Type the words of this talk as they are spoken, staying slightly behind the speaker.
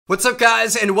What's up,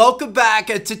 guys, and welcome back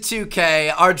to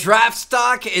 2K. Our draft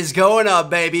stock is going up,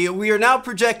 baby. We are now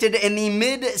projected in the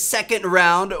mid-second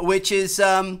round, which is,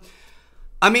 I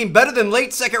mean, better than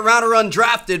late second round or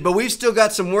undrafted, but we've still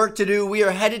got some work to do. We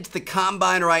are headed to the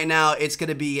Combine right now. It's going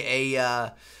to be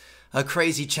a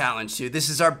crazy challenge, dude. This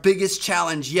is our biggest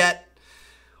challenge yet.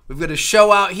 We've got to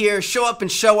show out here, show up and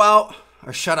show out,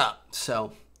 or shut up.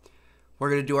 So, we're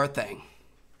going to do our thing.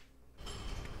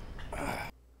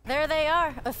 There they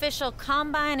are, official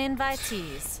Combine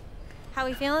invitees. How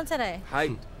we feeling today?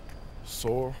 Hyped.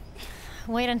 Sore.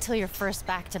 Wait until your first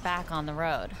back-to-back on the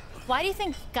road. Why do you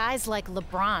think guys like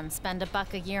LeBron spend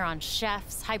 $1 a year on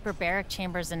chefs, hyperbaric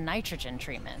chambers, and nitrogen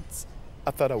treatments?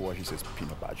 I thought I was his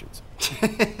peanut budgets.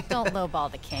 Don't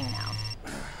lowball the king now.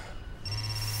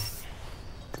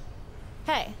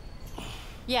 Hey.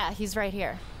 Yeah, he's right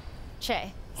here.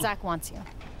 Che, Zach wants you.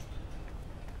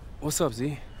 What's up,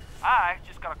 Z? I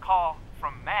just got a call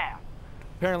from Mav.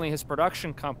 Apparently his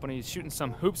production company is shooting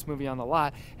some hoops movie on the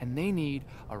lot, and they need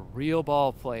a real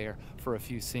ball player for a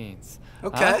few scenes.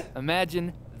 Okay.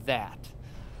 Imagine that.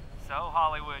 So,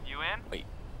 Hollywood, you in? Wait,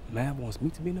 Mav wants me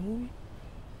to be in the movie?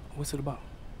 What's it about?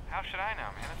 How should I know,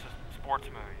 man? It's a sports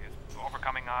movie. It's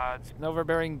overcoming odds. And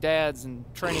overbearing dads and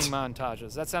training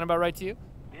montages. That sound about right to you?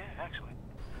 Yeah, actually.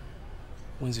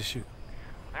 When's the shoot?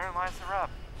 Therein lies the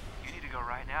rub. You need to go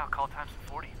right now. Call times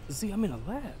 40. Z, I'm in a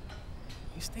lab.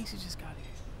 Hey, Stacy just got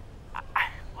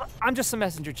here. I'm just a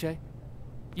messenger, Che.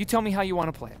 You tell me how you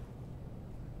want to play it.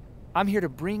 I'm here to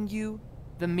bring you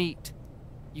the meat.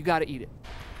 You gotta eat it.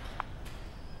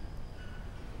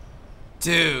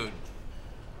 Dude.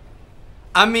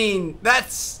 I mean,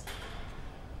 that's...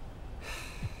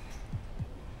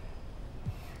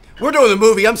 We're doing the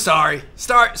movie, I'm sorry.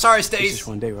 Sorry, It's Stace. just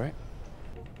one day, right?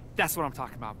 That's what I'm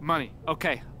talking about. Money.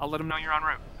 Okay, I'll let him know No, you're en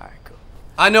route. All right, cool.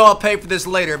 I know I'll pay for this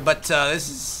later, but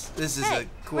this is Hey, a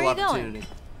cool where you going? opportunity.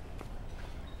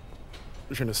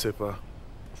 We're trying to sip,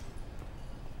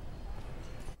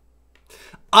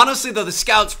 Honestly, though, the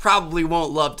scouts probably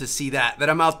won't love to see that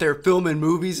I'm out there filming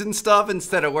movies and stuff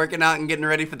instead of working out and getting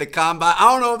ready for the Combine. I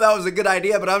don't know if that was a good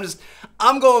idea, but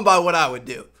I'm going by what I would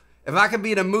do. If I could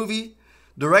be in a movie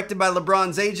directed by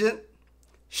LeBron's agent,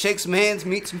 shake some hands,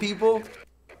 meet some people.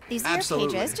 These are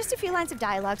Absolutely. your pages, just a few lines of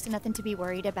dialogue, so nothing to be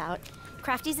worried about.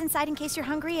 Crafty's inside in case you're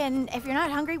hungry, and if you're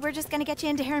not hungry, we're just gonna get you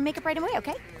into hair and makeup right away,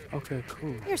 okay? Okay,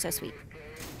 cool. You're so sweet.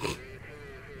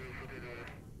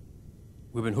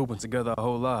 We've been hooping together our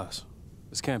whole lives.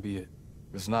 This can't be it.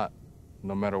 It's not.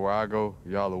 No matter where I go,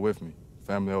 y'all are with me.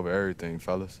 Family over everything,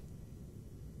 fellas.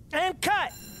 And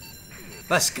cut!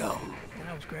 Let's go.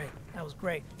 That was great. That was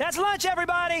great. That's lunch,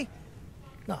 everybody!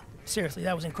 No, seriously,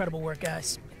 that was incredible work,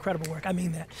 guys. Incredible work. I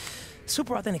mean that.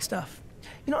 Super authentic stuff.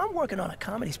 You know, I'm working on a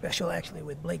comedy special, actually,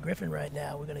 with Blake Griffin right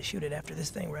now. We're gonna shoot it after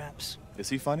this thing wraps. Is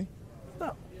he funny?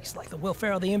 Well, he's like the Will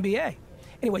Ferrell of the NBA.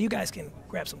 Anyway, you guys can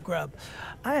grab some grub.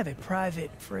 I have a private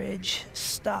fridge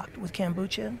stocked with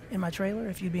kombucha in my trailer,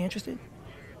 if you'd be interested.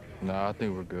 Nah, I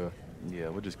think we're good. Yeah,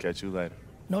 we'll just catch you later.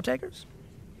 No takers?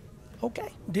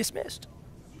 Okay, dismissed.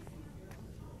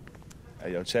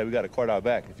 Hey, yo, Chad, we got a court out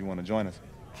back if you want to join us.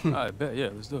 All right, bet. Yeah,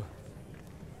 let's do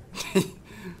it.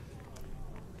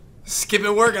 Skipping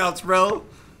workouts, bro.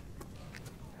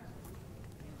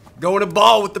 Going to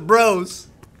ball with the bros.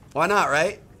 Why not,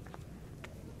 right?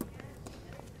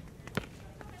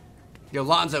 Yo,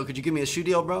 Lonzo, could you give me a shoe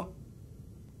deal, bro?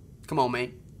 Come on,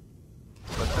 man.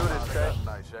 Let's do this, Chad.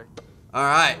 Nice, Shay. All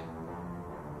right.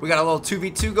 We got a little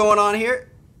 2v2 going on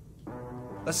here.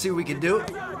 Let's see what we can do.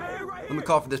 Let me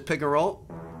call for this pick and roll.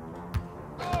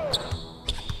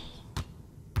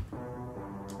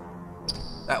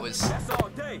 That was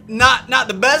not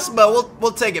the best, but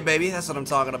we'll take it, baby. That's what I'm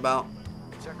talking about.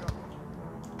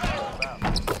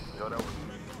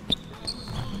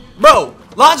 Bro,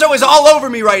 Lonzo is all over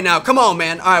me right now. Come on,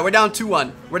 man. All right, we're down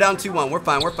 2-1. We're down 2-1. We're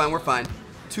fine. We're fine. We're fine.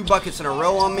 2 buckets in a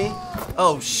row on me.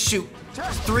 Oh, shoot.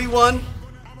 3-1.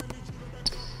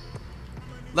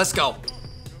 Let's go.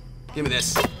 Give me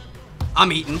this.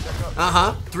 I'm eating.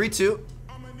 3-2.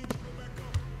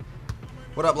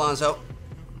 What up, Lonzo?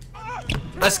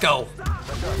 Let's go.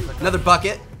 Another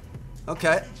bucket.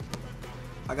 Okay.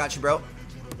 I got you, bro.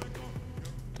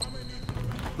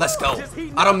 Let's go.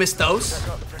 I don't miss those.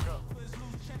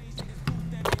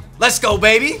 Let's go,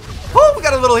 baby. Woo, we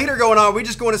got a little heater going on. Are we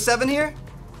just going to 7 here?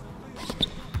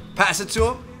 Pass it to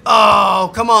him.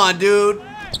 Oh, come on, dude.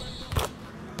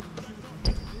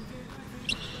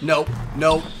 Nope.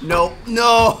 Nope. Nope.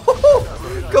 No.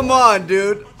 Come on,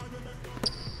 dude.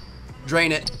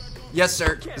 Drain it. Yes,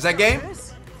 sir. Is that game?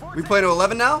 We play to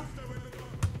 11 now?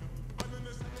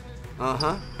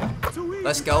 Uh-huh.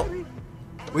 Let's go.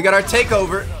 We got our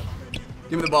takeover.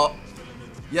 Give me the ball.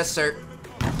 Yes, sir.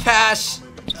 Cash.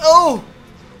 Oh!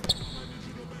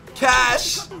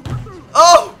 Cash.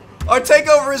 Oh! Our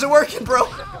takeover isn't working, bro.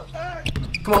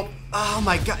 Come on. Oh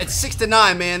my god. It's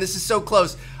 6-9, man. This is so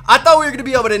close. I thought we were gonna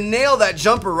be able to nail that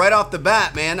jumper right off the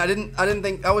bat, man. I didn't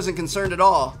think I wasn't concerned at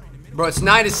all. Bro, it's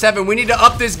 9-7. We need to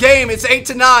up this game. It's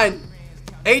 8-9.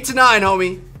 8-9,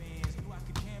 homie.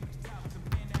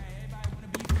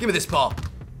 Give me this ball.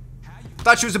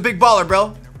 Thought she was a big baller,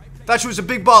 bro. Thought she was a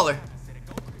big baller.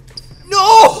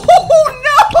 No!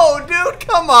 No, dude.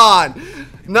 Come on.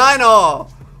 9-all.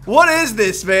 What is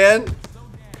this, man?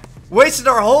 Wasted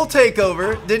our whole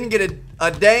takeover. Didn't get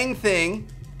a dang thing.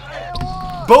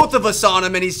 Both of us on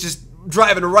him, and he's just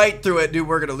driving right through it. Dude,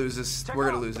 we're going to lose this. We're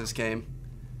going to lose this game.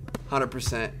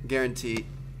 100%. Guaranteed.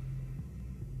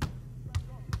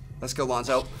 Let's go,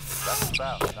 Lonzo.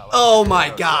 Oh,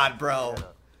 my God, bro.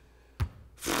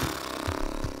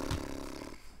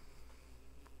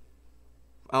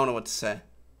 I don't know what to say.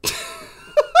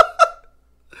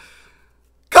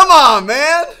 Come on,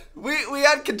 man. We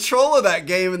had control of that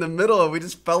game in the middle, and we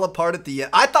just fell apart at the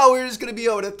end. I thought we were just going to be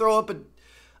able to throw up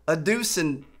a deuce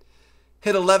and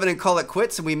hit 11 and call it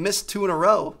quits, and we missed 2 in a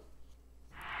row.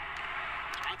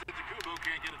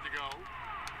 Can't get it to go.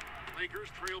 Lakers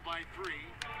trail by 3.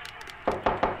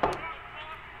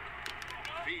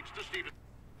 Feeds to Stevens.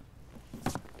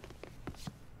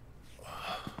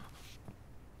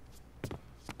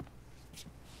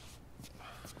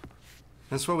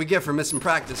 That's what we get for missing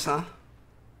practice, huh?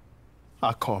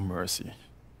 I call mercy.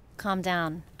 Calm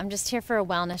down. I'm just here for a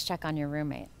wellness check on your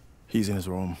roommate. He's in his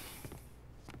room.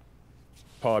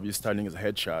 Probably starting his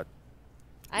headshot.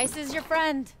 Ice is your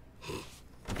friend.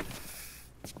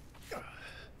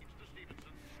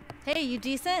 Hey, you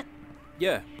decent?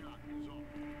 Yeah.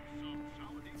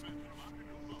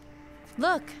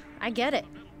 Look, I get it.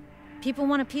 People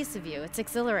want a piece of you. It's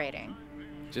exhilarating.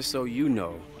 Just so you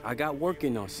know, I got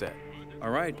working on set. All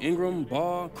right, Ingram,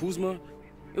 Ball, Kuzma.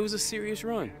 It was a serious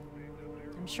run.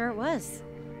 I'm sure it was.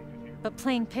 But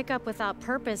playing pickup without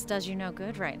purpose does you no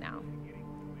good right now.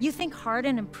 You think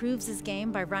Harden improves his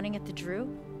game by running at the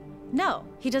Drew? No,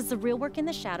 he does the real work in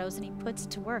the shadows and he puts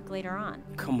it to work later on.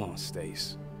 Come on,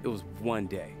 Stace. It was one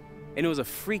day. And it was a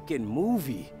freaking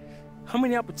movie. How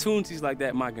many opportunities like that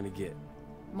am I gonna get?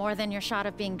 More than your shot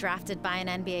of being drafted by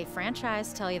an NBA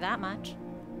franchise, tell you that much.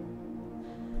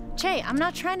 Che, I'm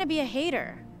not trying to be a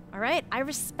hater, all right? I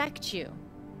respect you.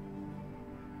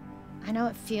 I know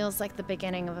it feels like the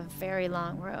beginning of a very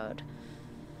long road.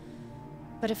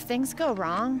 But if things go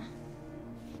wrong,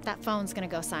 that phone's gonna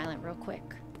go silent real quick.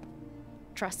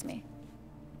 Trust me.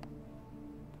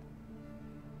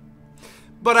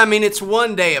 But I mean, it's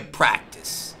one day of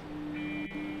practice.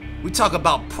 We talk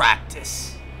about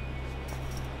practice.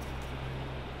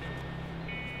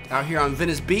 Out here on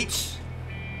Venice Beach.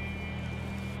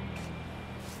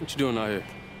 What you doing out here?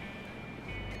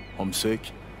 I'm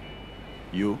sick.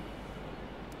 You?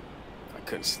 I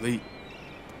couldn't sleep.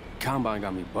 Combine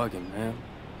got me bugging, man.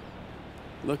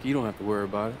 Lucky you don't have to worry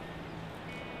about it.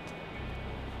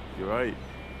 You're right.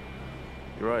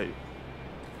 You're right.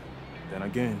 Then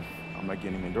again, I'm not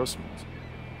getting endorsements.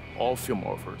 All film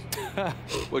offers.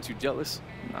 What, you jealous?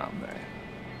 Nah, man.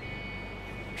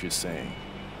 Just saying.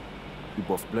 We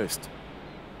both blessed.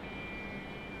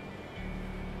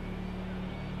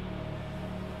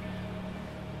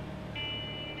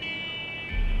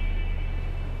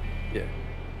 Yeah.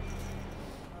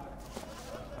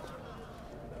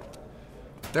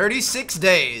 36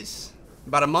 days.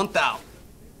 About a month out.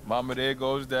 Mama, there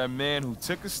goes that man who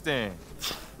took a stand.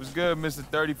 What's good, Mr.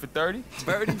 30 for 30?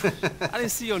 30? I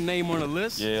didn't see your name on the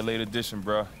list. Yeah, late edition,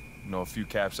 bro. You know, a few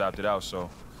caps opted out, so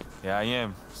yeah, I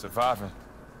am surviving.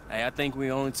 Hey, I think we're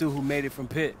the only 2 who made it from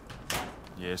Pitt.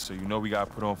 Yeah, so you know we got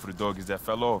put on for the doggies that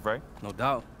fell off, right? No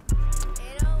doubt.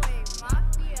 808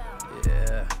 Mafia.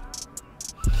 Yeah.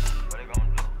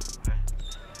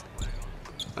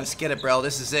 Let's get it, bro.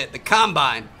 This is it. The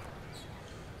Combine.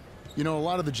 You know, a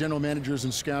lot of the general managers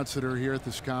and scouts that are here at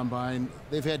this Combine,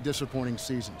 they've had disappointing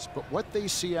seasons. But what they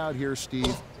see out here,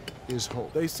 Steve, is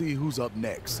hope. They see who's up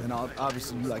next. And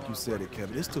obviously, like you said it,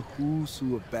 Kevin, it's the who's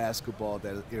who of basketball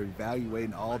that are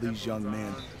evaluating all these young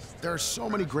men. There are so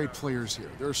many great players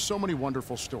here. There are so many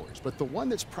wonderful stories. But the one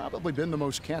that's probably been the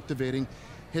most captivating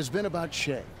has been about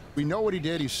Shea. We know what he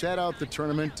did. He sat out the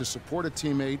tournament to support a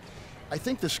teammate. I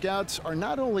think the scouts are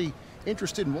not only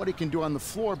interested in what he can do on the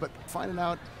floor, but finding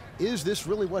out, is this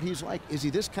really what he's like? Is he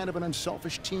this kind of an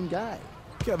unselfish team guy?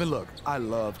 Kevin, look, I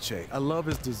love Che. I love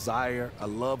his desire. I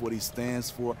love what he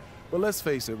stands for. But let's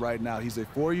face it right now, he's a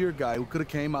 4-year guy who could have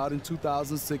came out in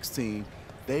 2016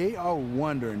 They are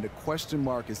wondering, the question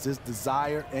mark is his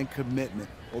desire and commitment.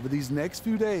 Over these next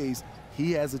few days,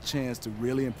 he has a chance to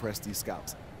really impress these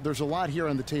scouts. There's a lot here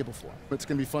on the table for him. It's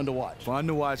going to be fun to watch. Fun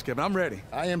to watch, Kevin. I'm ready.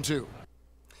 I am too.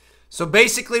 So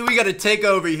basically, we got to take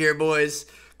over here, boys.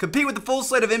 Compete with the full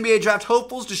slate of NBA draft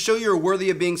hopefuls to show you're worthy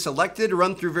of being selected.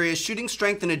 Run through various shooting,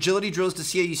 strength, and agility drills to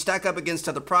see how you stack up against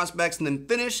other prospects, and then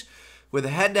finish with a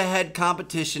head-to-head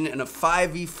competition in a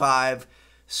 5v5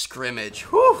 scrimmage.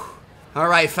 Whew. All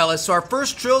right, fellas. So our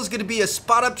first drill is going to be a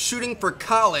spot-up shooting for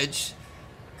college.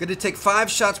 Going to take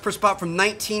 5 shots per spot from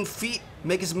 19 feet.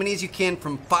 Make as many as you can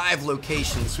from 5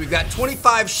 locations. So we've got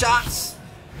 25 shots.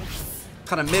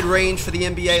 Kind of mid-range for the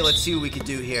NBA. Let's see what we can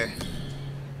do here.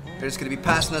 They're just going to be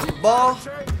passing us the ball.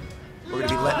 We're going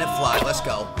to be letting it fly. Let's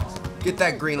go. Get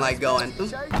that green light going.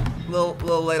 Ooh,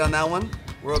 little late on that one.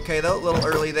 We're okay, though. A little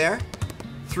early there.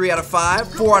 3 out of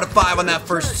 5. 4 out of 5 on that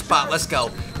first spot. Let's go.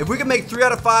 If we can make 3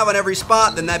 out of 5 on every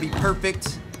spot, then that'd be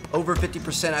perfect. Over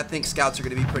 50%. I think scouts are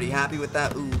going to be pretty happy with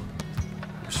that. Ooh.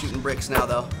 We're shooting bricks now,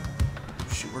 though.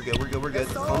 Shoot, we're good. We're good. We're good.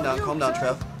 Calm down,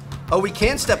 Trev. Oh, we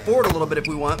can step forward a little bit if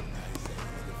we want.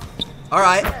 All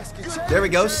right, there we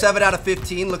go. 7 out of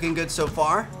 15, looking good so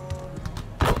far.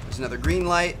 There's another green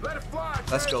light.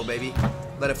 Let's go, baby.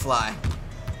 Let it fly.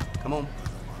 Come on.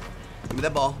 Give me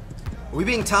that ball. Are we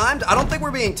being timed? I don't think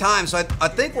we're being timed, so I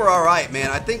think we're all right,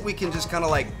 man. I think we can just kind of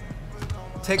like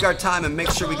take our time and make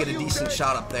sure we get a decent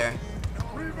shot up there.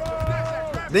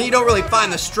 Then you don't really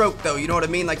find the stroke, though. You know what I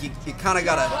mean? Like you kind of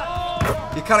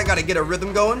gotta get a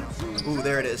rhythm going. Ooh,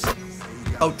 there it is.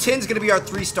 Oh, 10's gonna be our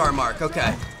 3-star mark.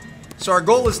 Okay. So our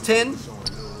goal is 10.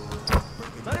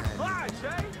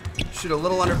 Shoot a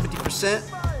little under 50%.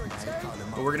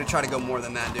 But we're going to try to go more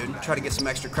than that, dude. Try to get some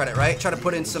extra credit, right? Try to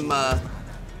put in some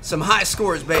high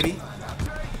scores, baby.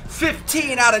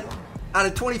 15 out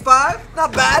of 25.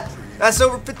 Not bad. That's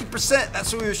over 50%.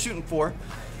 That's what we were shooting for.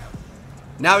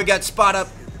 Now we got spot up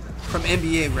from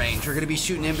NBA range. We're going to be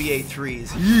shooting NBA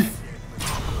threes. This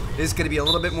is going to be a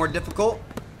little bit more difficult,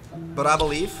 but I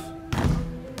believe.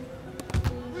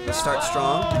 Let's start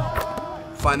strong.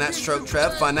 Find that stroke,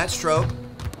 Trev. Find that stroke.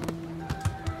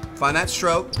 Find that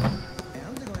stroke.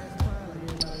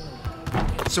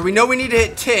 So we know we need to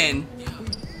hit 10.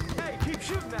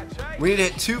 We need to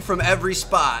hit 2 from every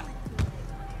spot.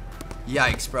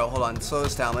 Yikes, bro. Hold on. Slow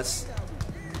this down. Let's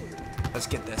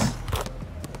get this.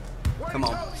 Come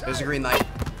on. There's a green light.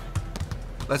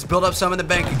 Let's build up some in the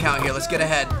bank account here. Let's get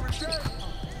ahead.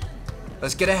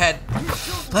 Let's get ahead.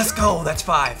 Let's go. That's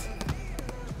 5.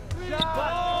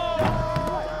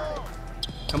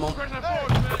 Come on.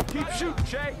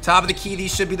 Top of the key.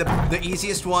 These should be the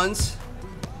easiest ones.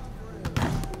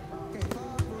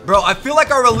 Bro, I feel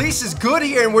like our release is good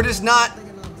here and we're just not.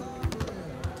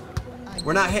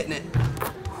 We're not hitting it.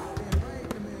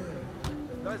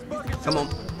 Come on.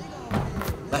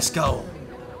 Let's go.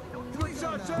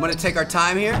 I'm going to take our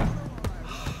time here.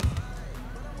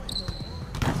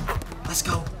 Let's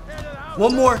go.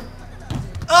 One more.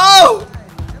 Oh!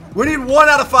 We need 1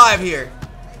 out of 5 here.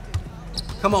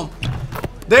 Come on.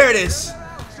 There it is.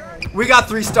 We got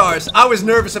 3 stars. I was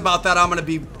nervous about that. I'm going to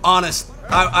be honest.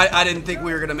 I didn't think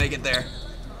we were going to make it there.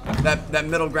 That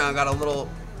middle ground got a little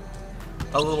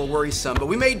worrisome. But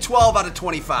we made 12 out of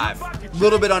 25. A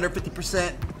little bit under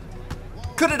 50%.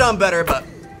 Could have done better, but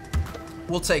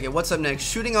we'll take it. What's up next?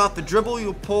 Shooting off the dribble.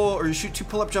 You shoot 2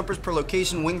 pull-up jumpers per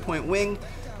location. Wing, point, wing.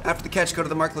 After the catch, go to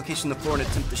the marked location on the floor and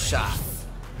attempt the shot.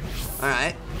 All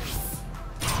right.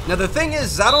 Now the thing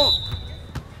is, I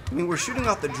mean, we're shooting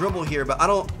off the dribble here, but I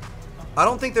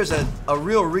don't think there's a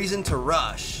real reason to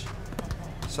rush.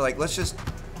 So like, let's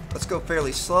go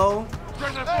fairly slow.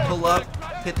 Pull up,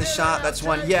 hit the shot. That's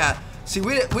 1. Yeah. See,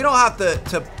 we don't have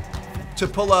to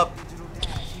pull up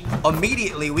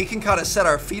immediately. We can kind of set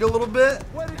our feet a little bit.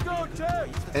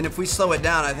 And if we slow it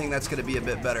down, I think that's going to be a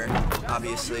bit better,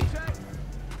 obviously.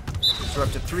 So we're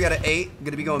up to 3 out of 8.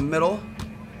 Going to be going middle.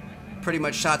 Pretty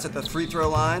much shots at the free throw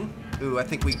line. Ooh, I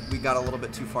think we got a little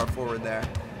bit too far forward there.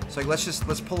 So like,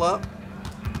 let's pull up.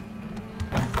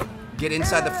 Get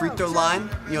inside the free throw line.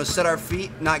 You know, set our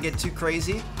feet, not get too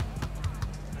crazy.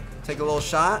 Take a little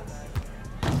shot.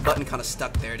 Button kind of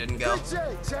stuck there, didn't go.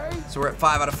 So we're at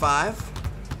 5 out of 5.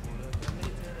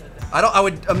 I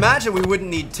would imagine we wouldn't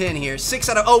need 10 here. 6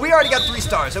 out of, oh, we already got 3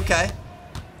 stars, okay.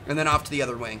 And then off to the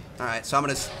other wing. All right, so I'm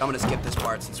gonna skip this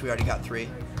part since we already got 3.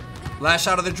 Last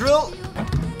shot of the drill.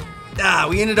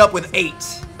 We ended up with 8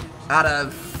 out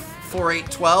of 4,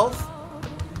 8, 12.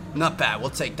 Not bad,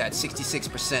 we'll take that,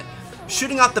 66%.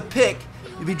 Shooting off the pick,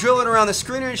 you'll be drilling around the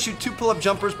screener and shoot 2 pull-up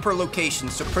jumpers per location.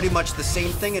 So pretty much the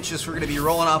same thing, it's just we're gonna be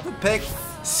rolling off the pick,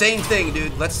 Same thing,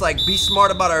 dude. Let's like be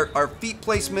smart about our feet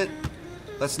placement.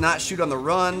 Let's not shoot on the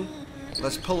run.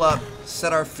 Let's pull up,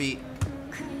 set our feet,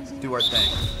 do our thing.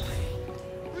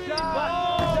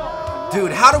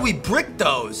 Dude, how do we brick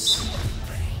those?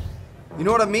 You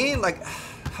know what I mean? Like,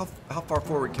 how far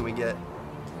forward can we get?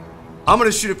 I'm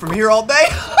gonna shoot it from here all day.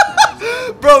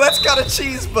 Bro, that's kind of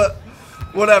cheese, but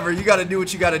whatever. You gotta do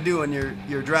what you gotta do on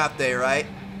your draft day, right?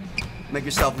 Make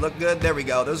yourself look good. There we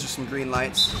go. Those are some green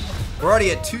lights. We're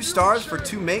already at 2 stars for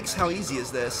 2 makes. How easy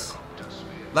is this?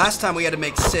 Last time we had to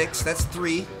make 6. That's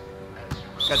 3.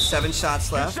 Got 7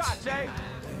 shots left.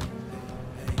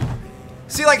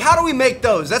 See, like, how do we make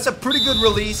those? That's a pretty good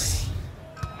release.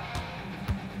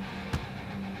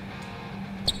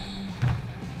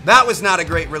 That was not a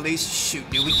great release. Shoot,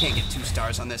 dude, we can't get 2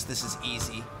 stars on this. This is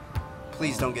easy.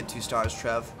 Please don't get 2 stars,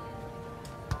 Trev.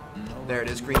 There it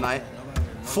is, green light.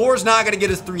 4's not gonna get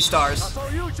us 3 stars.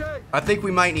 I think we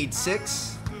might need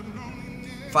 6.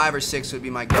 5 or 6 would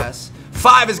be my guess.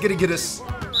 5 is gonna get us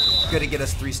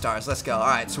 3 stars. Let's go. All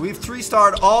right, so we've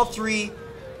 3-starred all 3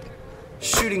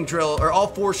 shooting drill, or all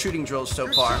 4 shooting drills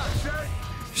so far.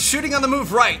 Shooting on the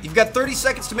move right. You've got 30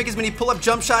 seconds to make as many pull-up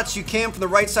jump shots as you can from the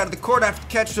right side of the court. After the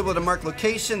catch, dribble to mark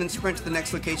location, then sprint to the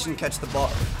next location and catch the ball.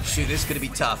 Shoot, this is gonna be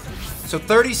tough. So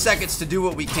 30 seconds to do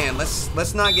what we can.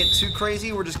 Let's not get too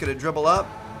crazy. We're just gonna dribble up.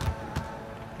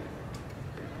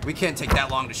 We can't take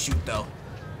that long to shoot though.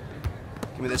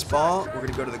 Give me this ball. We're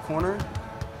gonna go to the corner.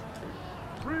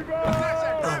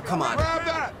 Oh, come on.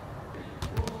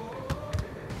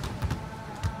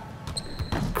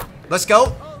 Let's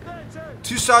go.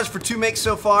 2 stars for 2 makes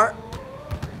so far.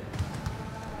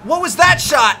 What was that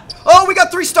shot? Oh, we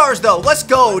got 3 stars though. Let's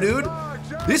go, dude.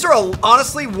 These are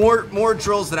honestly more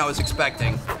drills than I was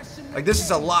expecting. Like, this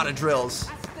is a lot of drills.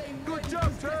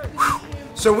 Whew.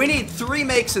 So we need 3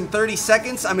 makes in 30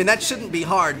 seconds. I mean, that shouldn't be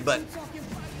hard, but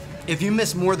if you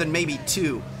miss more than maybe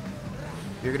 2,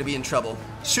 you're gonna be in trouble.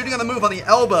 Shooting on the move on the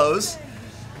elbows.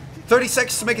 30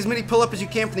 seconds to make as many pull-up as you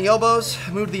can from the elbows.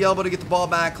 Move to the elbow to get the ball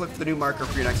back. Look for the new marker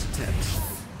for your next attempt.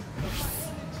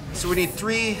 So we need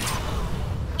 3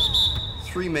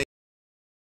 makes.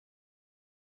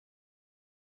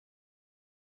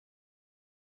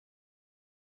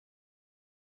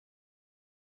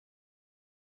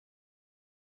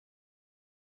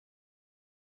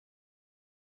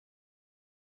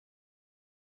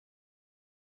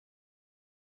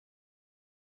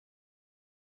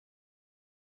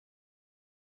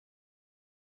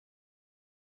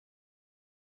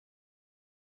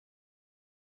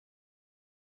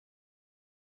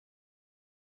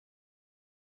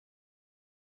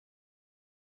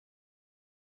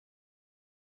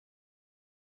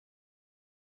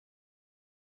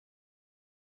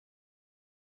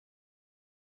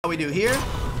 How we do here?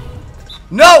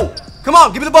 No! Come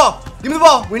on, give me the ball. Give me the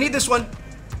ball. We need this one.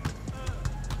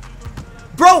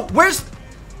 Bro, where's...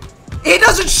 He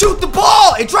doesn't shoot the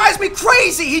ball. It drives me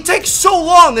crazy. He takes so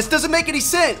long. This doesn't make any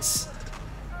sense.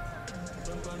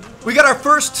 We got our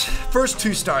first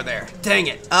 2-star there. Dang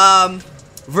it.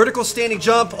 Vertical standing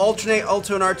jump, alternate,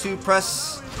 Alto and R2.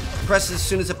 Press as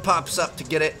soon as it pops up to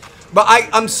get it. But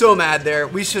I'm so mad there.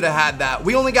 We should have had that.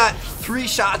 We only got 3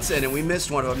 shots in and we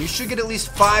missed one of them. You should get at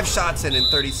least 5 shots in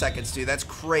 30 seconds, dude. That's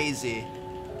crazy.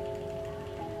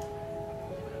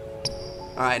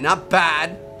 All right, not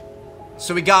bad.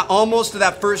 So we got almost to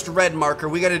that first red marker.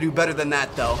 We got to do better than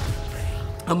that, though.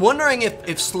 I'm wondering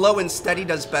if slow and steady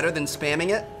does better than spamming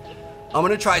it. I'm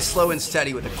going to try slow and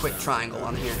steady with a quick triangle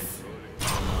on here.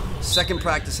 Second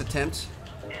practice attempt.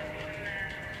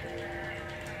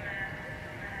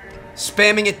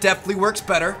 Spamming it definitely works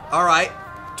better. All right.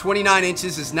 29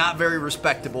 inches is not very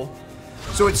respectable.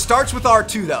 So it starts with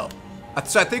R2 though.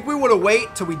 So I think we want to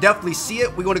wait till we definitely see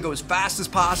it. We want to go as fast as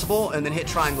possible and then hit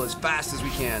triangle as fast as we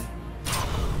can.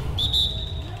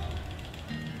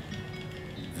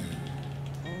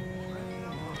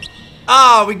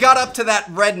 Ah, we got up to that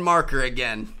red marker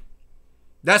again.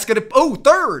 That's going to... Oh,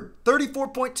 third.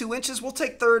 34.2 inches. We'll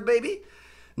take third, baby.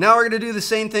 Now we're going to do the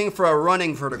same thing for a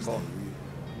running vertical.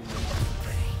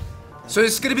 So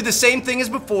it's going to be the same thing as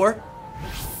before.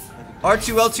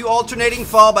 R2, L2 alternating,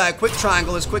 followed by a quick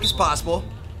triangle as quick as possible.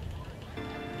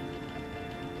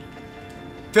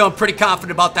 Feeling pretty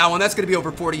confident about that one. That's going to be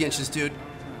over 40 inches, dude.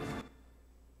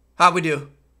 How'd we do?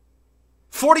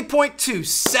 40.2,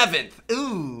 7th.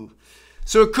 Ooh.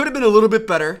 So it could have been a little bit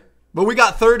better, but we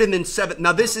got third and then 7th.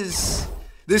 Now this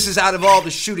is out of all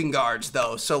the shooting guards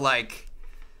though. So like,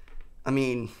 I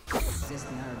mean,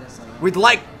 we'd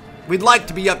like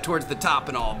to be up towards the top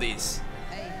in all of these.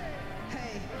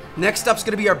 Next up's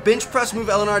gonna be our bench press. Move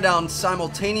L and R down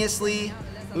simultaneously.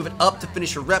 Move it up to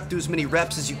finish a rep. Do as many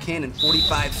reps as you can in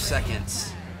 45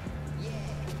 seconds.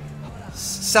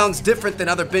 Sounds different than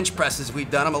other bench presses we've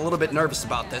done. I'm a little bit nervous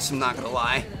about this, I'm not gonna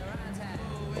lie.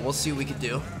 But we'll see what we can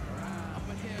do.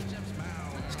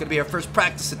 It's gonna be our first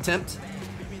practice attempt.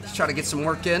 Let's try to get some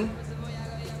work in.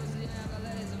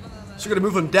 So we're gonna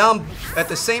move them down at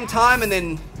the same time and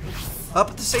then up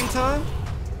at the same time.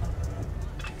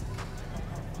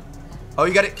 Oh,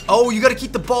 you gotta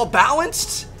keep the ball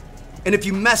balanced? And if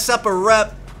you mess up a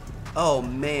rep, oh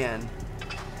man.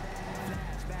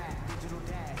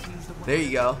 There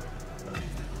you go.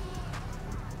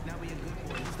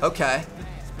 Okay.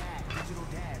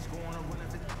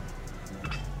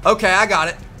 Okay, I got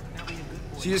it.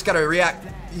 So you just gotta react.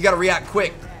 You gotta react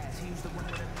quick.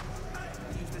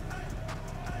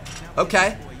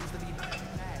 Okay.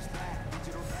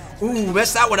 Ooh,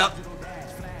 messed that one up.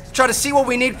 Try to see what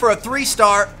we need for a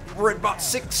 3-star. We're at about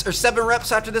 6 or 7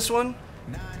 reps after this one.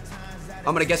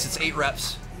 I'm gonna guess it's 8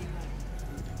 reps.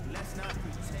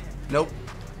 Nope.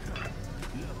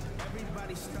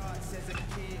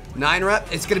 9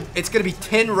 reps. It's gonna be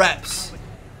 10 reps.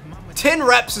 10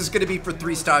 reps is gonna be for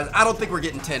 3 stars. I don't think we're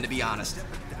getting 10, to be honest.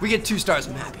 We get 2 stars,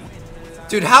 I'm happy.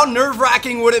 Dude, how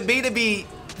nerve-wracking would it be to be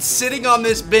sitting on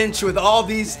this bench with all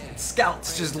these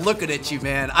scouts just looking at you,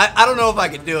 man? I don't know if I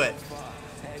could do it.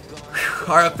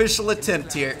 Whew, our official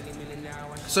attempt here.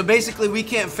 So basically, we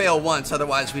can't fail once,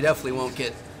 otherwise we definitely won't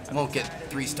get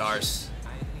 3 stars.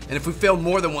 And if we fail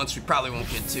more than once, we probably won't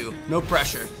get 2. No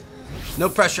pressure. No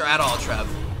pressure at all, Trev.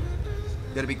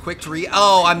 Gotta be quick to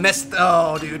oh, I messed,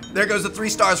 oh, dude. There goes the 3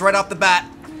 stars right off the bat.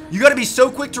 You gotta be so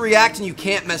quick to react and you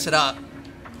can't mess it up.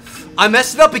 I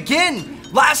messed it up again.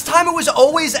 Last time it was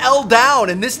always L down,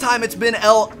 and this time it's been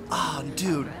L, oh,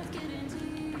 dude.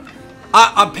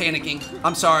 I'm panicking.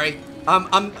 I'm sorry. I'm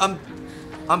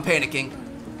panicking.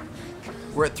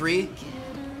 We're at 3.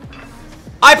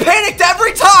 I panicked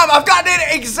every time. I've gotten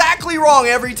it exactly wrong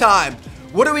every time.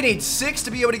 What do we need? 6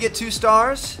 to be able to get 2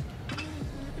 stars?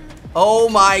 Oh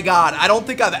my God. I don't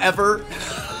think I've ever...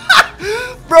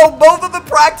 Bro, both of the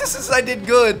practices I did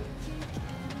good.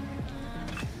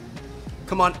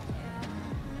 Come on.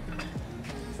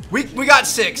 We got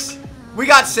 6. We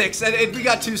got 6. And we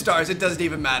got 2 stars. It doesn't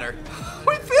even matter.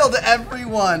 We failed every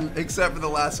one except for the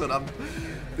last one.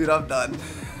 Dude, I'm done.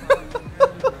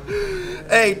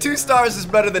 Hey, 2 stars is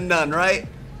better than none, right?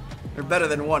 Or better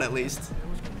than 1 at least.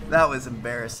 That was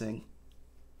embarrassing.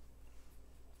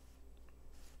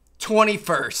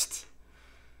 21st.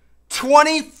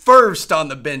 21st on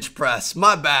the bench press.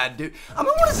 My bad, dude. I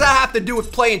mean, what does that have to do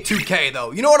with playing 2K,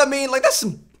 though? You know what I mean? Like, that's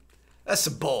some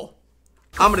bull.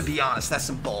 I'm gonna be honest, that's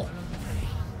some bull.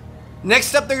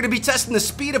 Next up, they're gonna be testing the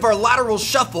speed of our lateral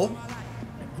shuffle.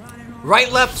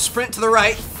 Right, left, sprint to the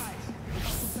right.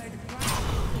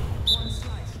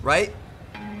 Right,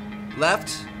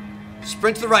 left,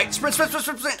 sprint to the right. Sprint, sprint, sprint,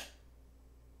 sprint, sprint.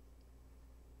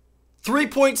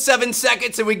 3.7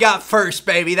 seconds and we got first,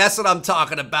 baby. That's what I'm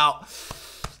talking about.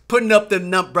 Putting up the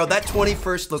bro. That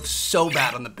 21st looks so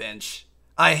bad on the bench.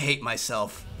 I hate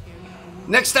myself.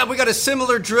 Next up, we got a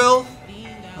similar drill.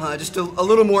 Just a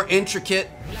little more intricate.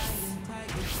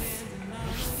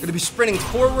 Gonna be sprinting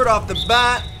forward off the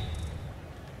bat.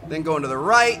 Then going to the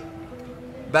right.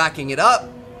 Backing it up.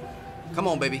 Come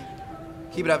on, baby.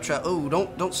 Keep it up, Trev. Oh,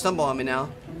 don't stumble on me now.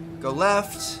 Go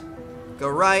left. Go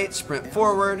right. Sprint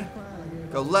forward.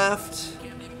 Go left.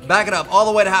 Back it up all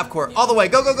the way to half court. All the way.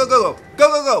 Go, go, go, go, go. Go,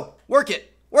 go, go. Work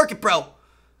it. Work it, bro.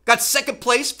 Got 2nd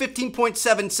place.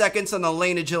 15.7 seconds on the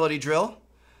lane agility drill.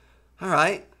 All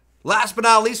right. Last but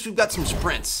not least, we've got some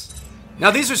sprints.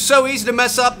 Now, these are so easy to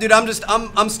mess up. Dude,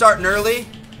 I'm starting early.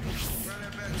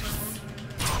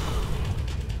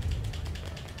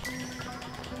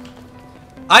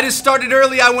 I just started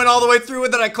early. I went all the way through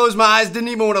with it. I closed my eyes. Didn't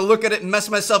even want to look at it and mess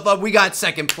myself up. We got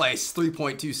 2nd place.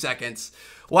 3.2 seconds.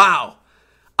 Wow.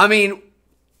 I mean,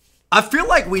 I feel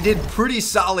like we did pretty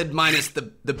solid minus the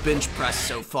bench press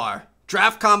so far.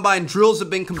 Draft combine drills have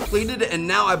been completed, and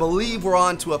now I believe we're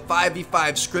on to a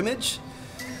 5v5 scrimmage.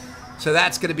 So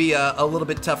that's going to be a little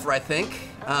bit tougher, I think.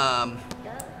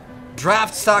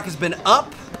 Draft stock has been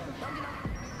up.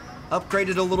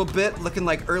 Upgraded a little bit, looking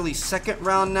like early 2nd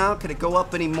round now. Could it go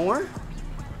up any more?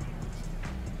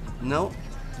 No.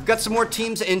 We've got some more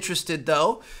teams interested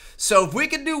though. So if we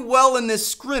could do well in this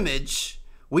scrimmage,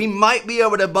 we might be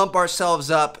able to bump ourselves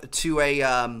up to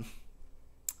a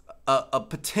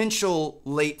potential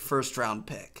late 1st round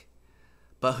pick.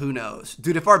 But who knows?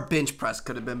 Dude, if our bench press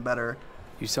could have been better.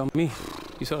 You saw me?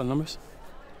 You saw the numbers?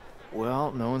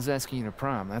 Well, no one's asking you to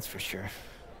prom, that's for sure.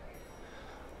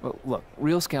 But look,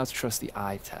 real scouts trust the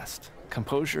eye test.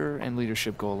 Composure and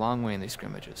leadership go a long way in these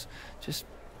scrimmages. Just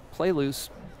play loose,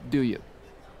 do you.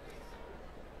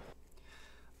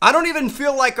 I don't even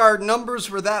feel like our numbers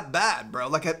were that bad, bro.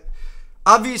 Like,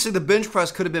 obviously the bench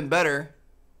press could have been better,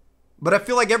 but I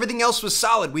feel like everything else was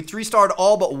solid. We 3-starred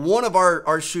all but one of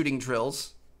our shooting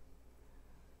drills.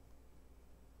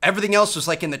 Everything else was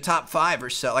like in the top 5 or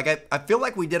so. Like, I feel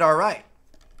like we did all right.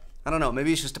 I don't know.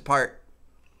 Maybe it's just a part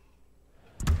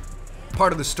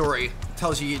of the story.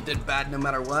 Tells you did bad no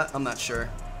matter what. I'm not sure.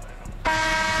 All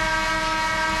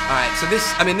right, so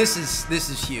this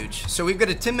is huge. So we've got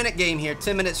a 10-minute game here,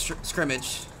 10-minute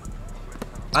scrimmage.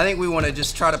 I think we want to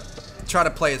just try to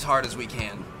play as hard as we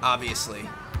can. Obviously,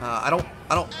 I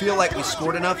don't feel like we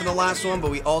scored enough in the last one,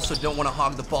 but we also don't want to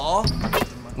hog the ball.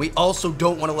 We also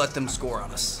don't want to let them score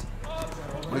on us.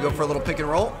 We go for a little pick and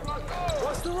roll.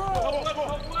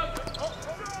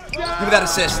 Give me that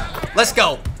assist. Let's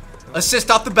go.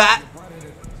 Assist off the bat.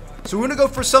 So we're going to go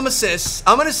for some assists.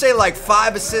 I'm going to say like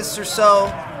 5 assists or so.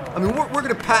 I mean, we're going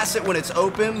to pass it when it's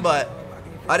open, but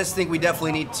I just think we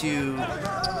definitely need to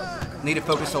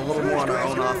focus a little more on our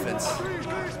own offense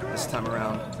this time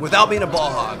around. Without being a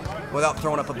ball hog. Without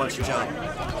throwing up a bunch of junk.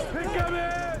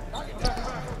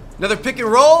 Another pick and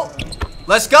roll.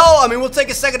 Let's go. I mean, we'll take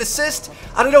a second assist.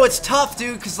 I don't know. It's tough,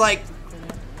 dude, because, like,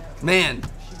 man,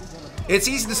 it's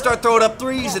easy to start throwing up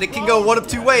threes, and it can go one of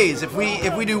 2 ways. If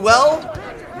we do well,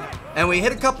 and we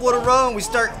hit a couple in a row, and we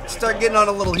start getting on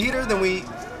a little heater, then we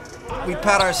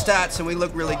pad our stats, and we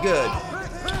look really good.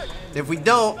 If we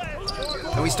don't,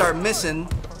 and we start missing,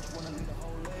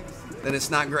 then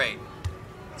it's not great.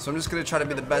 So I'm just going to try to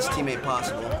be the best teammate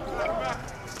possible.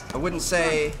 I wouldn't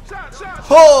say,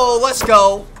 oh, let's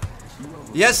go.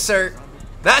 Yes, sir.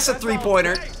 That's a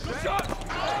 3-pointer.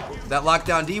 That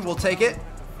lockdown D, we'll take it.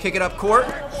 Kick it up court.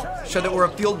 Show that we're a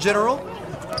field general.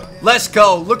 Let's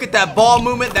go. Look at that ball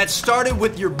movement that started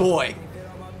with your boy.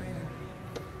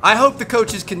 I hope the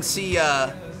coaches can see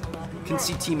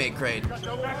teammate grade.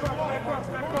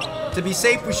 To be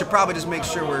safe, we should probably just make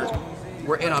sure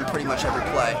we're in on pretty much every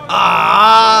play.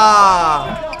 Ah!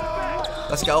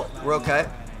 Let's go. We're okay.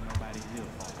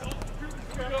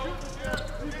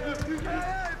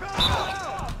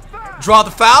 Draw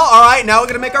the foul. All right, now we're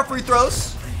going to make our free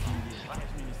throws.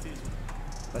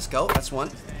 Let's go. That's 1.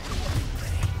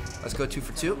 Let's go 2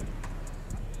 for 2.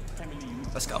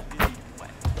 Let's go.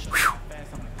 Whew.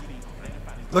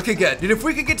 Looking good. Dude, if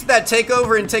we could get to that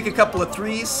takeover and take a couple of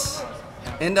threes,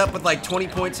 end up with like 20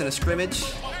 points in a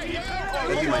scrimmage,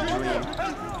 that'd be my dream.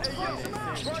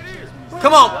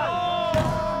 Come on.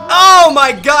 Oh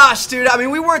my gosh, dude. I mean,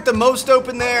 we weren't the most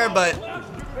open there, but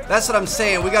that's what I'm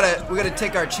saying. We gotta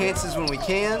take our chances when we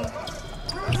can.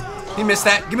 He missed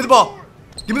that. Give me the ball.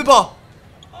 Give me the ball.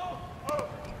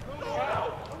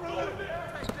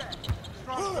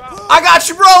 I got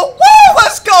you, bro. Woo!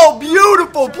 Let's go.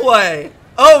 Beautiful play.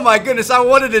 Oh my goodness. I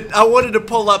wanted to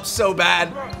pull up so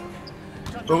bad,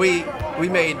 but we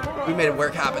made it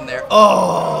work happen there.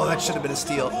 Oh, that should have been a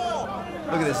steal.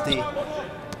 Look at this D.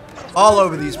 All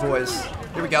over these boys.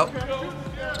 Here we go.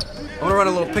 I'm gonna run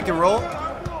a little pick and roll.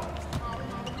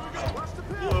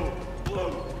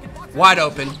 Wide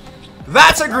open.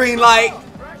 That's a green light.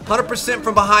 100%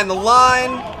 from behind the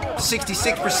line.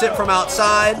 66% from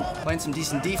outside. Playing some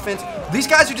decent defense. These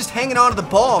guys are just hanging on to the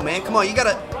ball, man. Come on,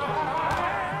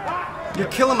 you're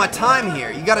killing my time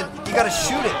here. You gotta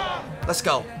shoot it. Let's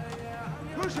go.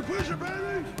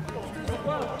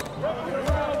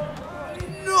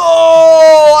 No!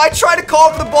 I tried to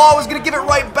call for the ball. I was gonna give it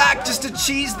right back just to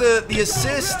cheese the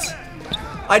assist.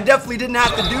 I definitely didn't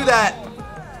have to do that.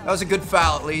 That was a good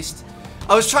foul, at least.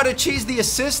 I was trying to cheese the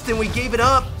assist, and we gave it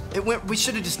up. We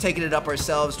should have just taken it up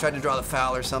ourselves, tried to draw the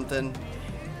foul or something.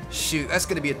 Shoot, that's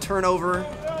going to be a turnover.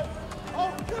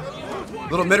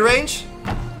 Little mid-range.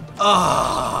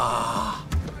 Ah.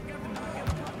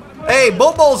 Hey,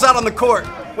 Bobo's out on the court.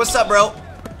 What's up, bro?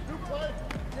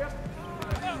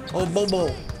 Oh,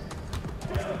 Bobo.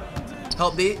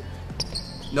 Help D.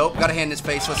 Nope, got a hand in his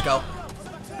face. Let's go.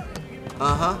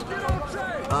 Uh-huh.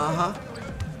 Uh-huh.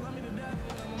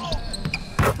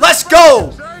 Let's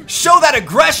go! Show that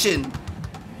aggression.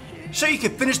 Show you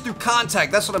can finish through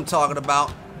contact. That's what I'm talking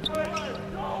about.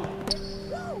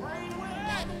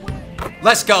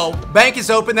 Let's go. Bank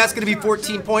is open. That's going to be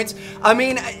 14 points. I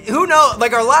mean, who knows?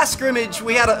 Like our last scrimmage,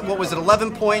 we had, what was it,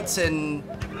 11 points and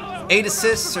 8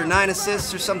 assists or 9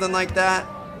 assists or something like that.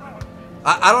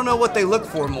 I don't know what they look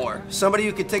for more. Somebody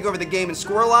who can take over the game and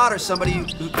score a lot, or somebody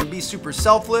who can be super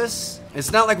selfless.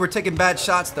 It's not like we're taking bad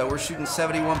shots, though. We're shooting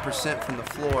 71% from the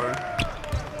floor.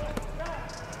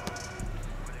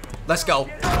 Let's go.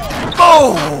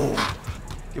 Oh!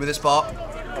 Give me this ball.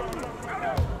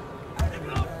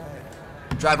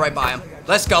 Drive right by him.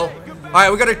 Let's go. All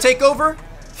right, we got our takeover.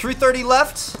 3:30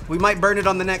 left. We might burn it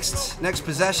on the next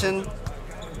possession.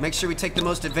 Make sure we take the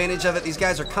most advantage of it. These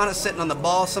guys are kind of sitting on the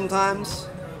ball sometimes.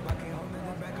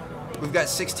 We've got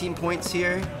 16 points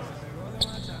here.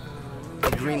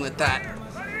 Greenlit that.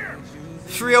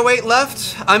 3:08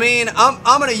 left. I mean, I'm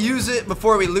gonna use it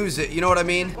before we lose it. You know what I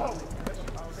mean? Come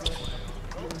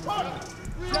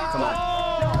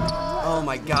on. Oh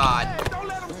my God.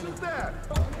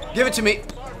 Give it to me.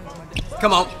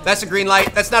 Come on. That's a green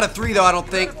light. That's not a 3 though, I don't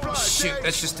think. Shoot,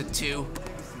 that's just a 2.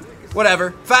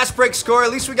 Whatever. Fast break score.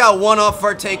 At least we got 1 off of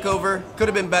our takeover. Could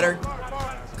have been better.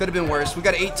 Could have been worse. We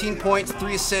got 18 points,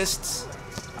 3 assists.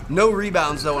 No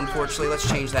rebounds though, unfortunately. Let's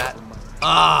change that.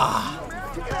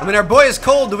 I mean, our boy is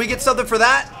cold. Do we get something for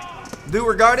that? Due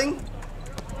regarding?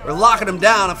 We're locking him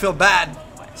down. I feel bad.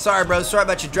 Sorry, bro. Sorry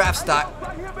about your draft stock.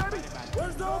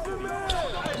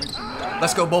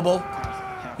 Let's go, Bobo.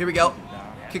 Here we go.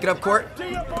 Kick it up court.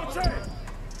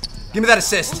 Give me that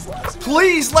assist.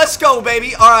 Please, let's go,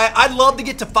 baby. All right, I'd love to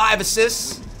get to 5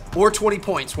 assists or 20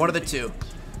 points. One of the two.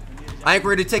 I think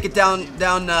we're going to take it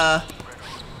down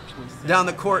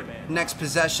the court next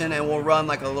possession, and we'll run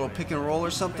like a little pick and roll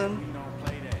or something.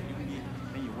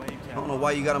 I don't know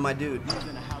why you got on my dude.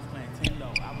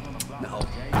 No.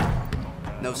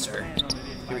 No, sir.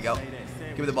 Here we go.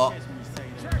 Give me the ball.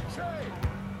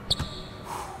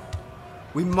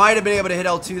 We might have been able to hit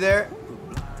L2 there.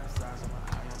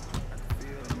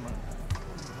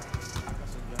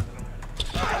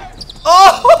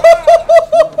 Oh!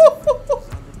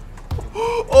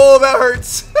 Oh, that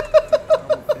hurts.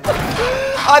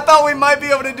 I thought we might be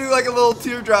able to do like a little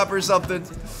teardrop or something.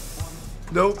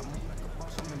 Nope.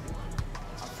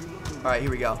 All right, here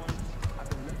we go.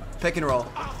 Pick and roll.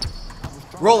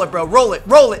 Roll it, bro. Roll it.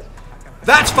 Roll it.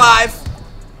 That's 5.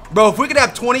 Bro, if we could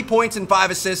have 20 points and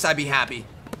 5 assists, I'd be happy.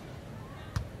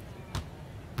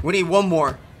 We need 1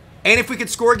 more. And if we could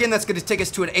score again, that's going to take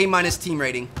us to an A- team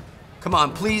rating. Come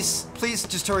on, please. Please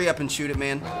just hurry up and shoot it,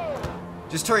 man.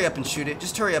 Just hurry up and shoot it.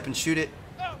 Just hurry up and shoot it.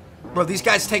 Bro, these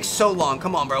guys take so long.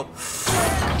 Come on, bro.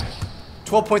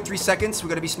 12.3 seconds. We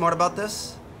got to be smart about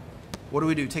this. What do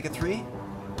we do? Take a 3?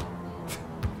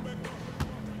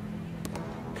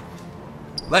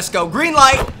 Let's go. Green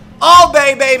light. All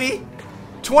day, baby.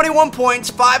 21 points,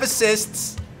 5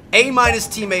 assists, A-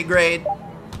 teammate grade.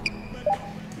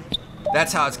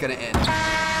 That's how it's going to end.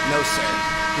 No, sir.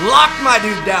 Locked my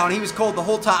dude down. He was cold the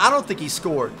whole time. I don't think he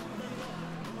scored.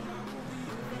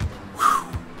 Whew.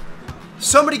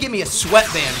 Somebody give me a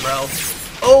sweatband, bro.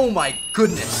 Oh, my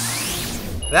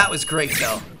goodness. That was great,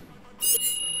 though.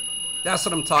 That's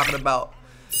what I'm talking about.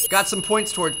 Got some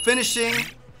points toward finishing,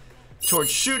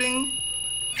 towards shooting,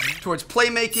 towards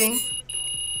playmaking.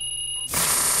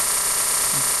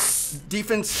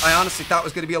 Defense, I honestly thought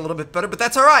was going to be a little bit better, but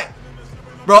that's all right.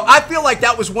 Bro, I feel like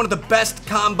that was one of the best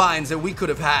combines that we could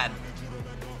have had.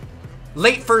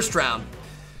 Late first round.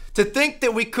 To think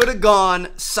that we could have gone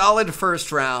solid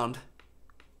first round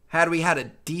had we had a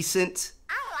decent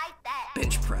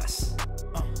bench press.